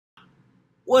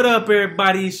What up,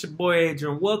 everybody? It's your boy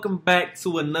Adrian. Welcome back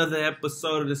to another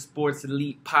episode of the Sports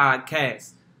Elite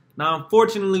Podcast. Now,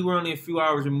 unfortunately, we're only a few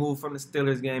hours removed from the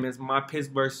Steelers game as my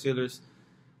Pittsburgh Steelers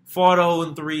fought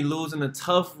 0-3, losing a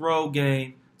tough road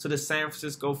game to the San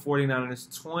Francisco 49ers,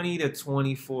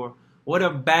 20-24. What a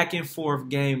back-and-forth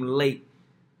game late.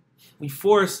 We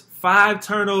forced 5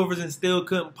 turnovers and still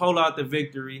couldn't pull out the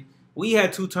victory. We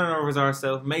had 2 turnovers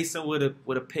ourselves. Mason with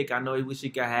a pick. I know he wish he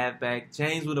could have back.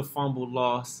 James with a fumble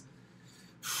loss.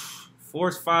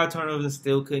 Forced 5 turnovers and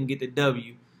still couldn't get the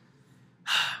W.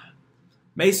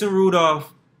 Mason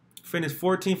Rudolph finished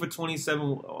 14 for 27,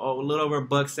 a little over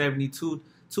 $172,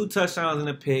 2 touchdowns and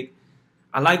a pick.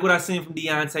 I like what I seen from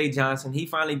Deontay Johnson. He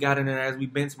finally got in there as we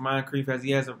bench Moncrief as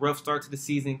he has a rough start to the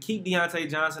season. Keep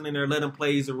Deontay Johnson in there. Let him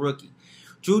play. He's a rookie.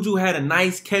 Juju had a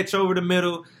nice catch over the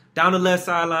middle, down the left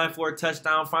sideline for a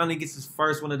touchdown. Finally gets his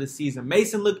first one of the season.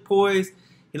 Mason looked poised.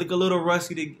 He looked a little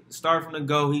rusty to start from the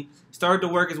go. He started to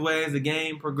work his way as the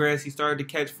game progressed. He started to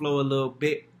catch flow a little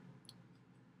bit.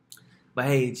 But,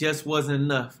 hey, it just wasn't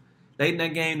enough. Late in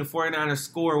that game, the 49ers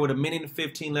scored with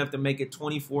 1:15 left to make it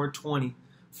 24-20.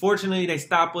 Fortunately, they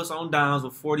stopped us on downs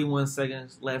with 41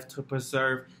 seconds left to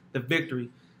preserve the victory.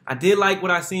 I did like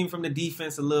what I seen from the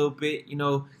defense a little bit. You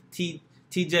know,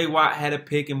 T.J. Watt had a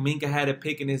pick and Minka had a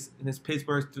pick in his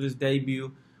Pittsburgh Steelers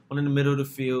debut, one in the middle of the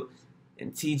field,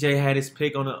 and T.J. had his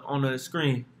pick on the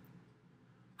screen.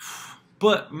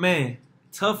 But man,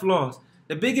 tough loss.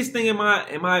 The biggest thing in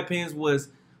my opinion was,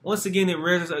 once again, it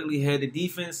rears its ugly head. The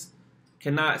defense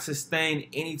cannot sustain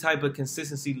any type of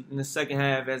consistency in the second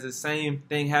half, as the same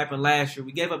thing happened last year.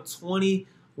 We gave up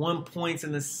 21 points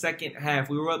in the second half.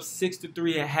 We were up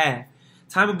 6-3 at half.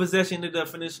 Time of possession ended up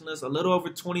finishing us a little over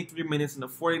 23 minutes, and the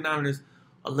 49ers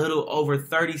a little over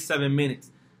 37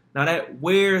 minutes. Now that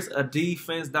wears a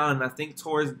defense down, and I think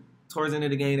towards the end of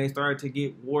the game they started to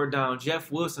get wore down.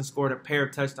 Jeff Wilson scored a pair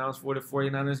of touchdowns for the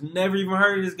 49ers. Never even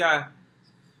heard of this guy.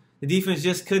 The defense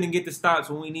just couldn't get the stops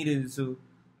when we needed it to.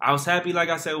 I was happy, like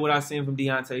I said, what I seen from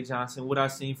Deontay Johnson, what I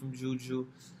seen from Juju.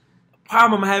 The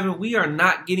problem I'm having, we are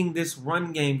not getting this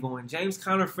run game going. James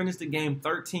Conner finished the game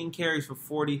 13 carries for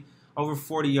over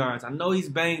 40 yards. I know he's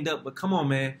banged up, but come on,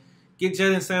 man. Get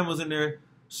Jalen Samuels in there.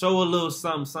 Show a little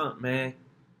something, man.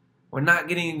 We're not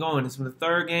getting it going. It's from the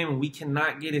 3rd game, and we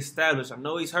cannot get established. I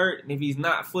know he's hurt, and if he's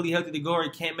not fully healthy to go or he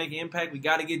can't make an impact, we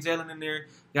got to get Jalen in there.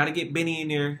 Got to get Benny in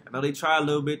there. I know they try a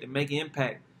little bit to make an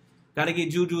impact. Got to get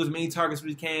Juju as many targets as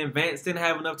we can. Vance didn't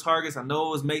have enough targets. I know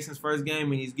it was Mason's first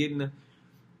game, and he's getting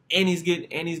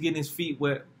his feet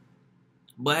wet.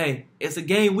 But hey, it's a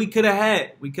game we could have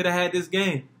had. We could have had this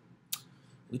game.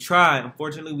 We tried.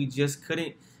 Unfortunately, we just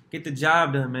couldn't get the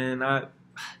job done, man.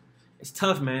 It's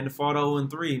tough, man, to fall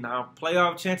 0-3. Now,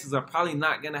 playoff chances are probably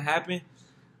not going to happen.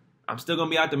 I'm still going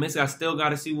to be optimistic. I still got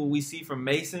to see what we see from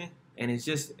Mason. And it's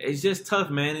just tough,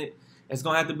 man. It's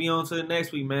going to have to be on to the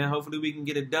next week, man. Hopefully we can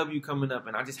get a W coming up.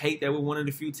 And I just hate that we're one of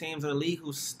the few teams in the league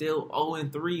who's still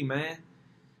 0-3, man.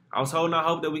 I was holding out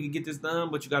hope that we could get this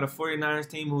done, but you got a 49ers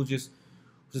team who's just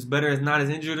better, is not as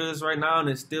injured as us right now, and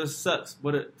it still sucks.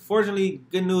 But fortunately,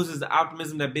 good news is the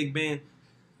optimism that Big Ben,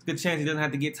 it's a good chance he doesn't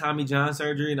have to get Tommy John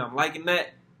surgery, and I'm liking that.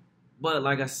 But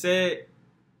like I said,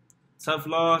 tough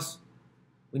loss.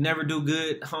 We never do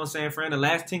good on San Fran. The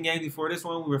last 10 games before this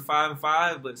one, we were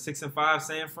 5-5, but 6-5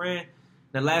 San Fran.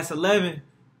 The last 11,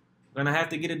 we're going to have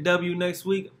to get a W next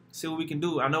week, see what we can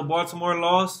do. I know Baltimore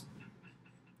lost.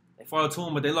 They fought to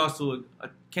them, but they lost to a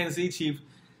Kansas City Chiefs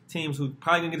teams who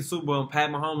probably going to get the Super Bowl. And Pat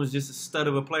Mahomes is just a stud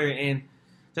of a player. And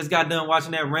just got done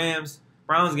watching that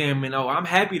Rams-Browns game. And, I'm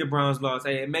happy the Browns lost.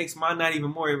 Hey, it makes my night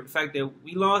even more. The fact that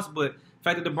we lost, but the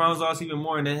fact that the Browns lost even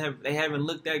more, and they haven't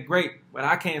looked that great. But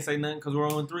I can't say nothing because we're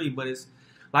 0-3. But it's,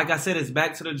 like I said, it's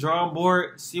back to the drawing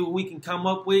board. See what we can come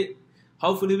up with.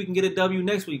 Hopefully we can get a W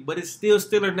next week. But it's still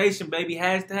Steeler Nation, baby.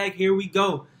 Hashtag here we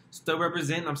go. Still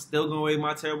representing. I'm still going to wave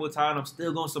my terrible towel. I'm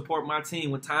still going to support my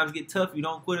team. When times get tough, you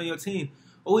don't quit on your team.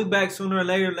 We'll be back sooner or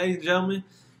later, ladies and gentlemen.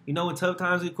 You know, when tough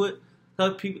times we quit,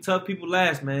 tough people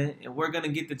last, man. And we're going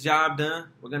to get the job done.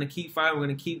 We're going to keep fighting. We're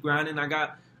going to keep grinding. I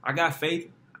got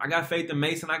faith. I got faith in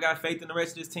Mason. I got faith in the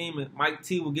rest of this team. And Mike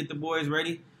T will get the boys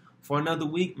ready for another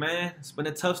week, man. It's been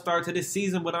a tough start to this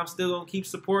season, but I'm still going to keep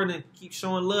supporting and keep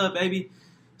showing love, baby.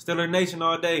 Steeler Nation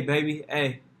all day, baby.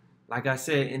 Hey, like I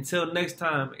said, until next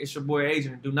time, it's your boy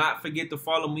Adrian. Do not forget to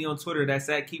follow me on Twitter. That's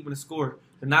at Keeping the Score.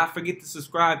 Do not forget to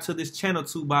subscribe to this channel,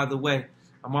 too, by the way.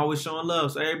 I'm always showing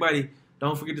love. So, everybody,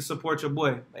 don't forget to support your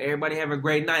boy. Everybody have a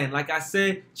great night. And like I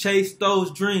said, chase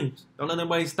those dreams. Don't let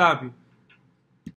nobody stop you.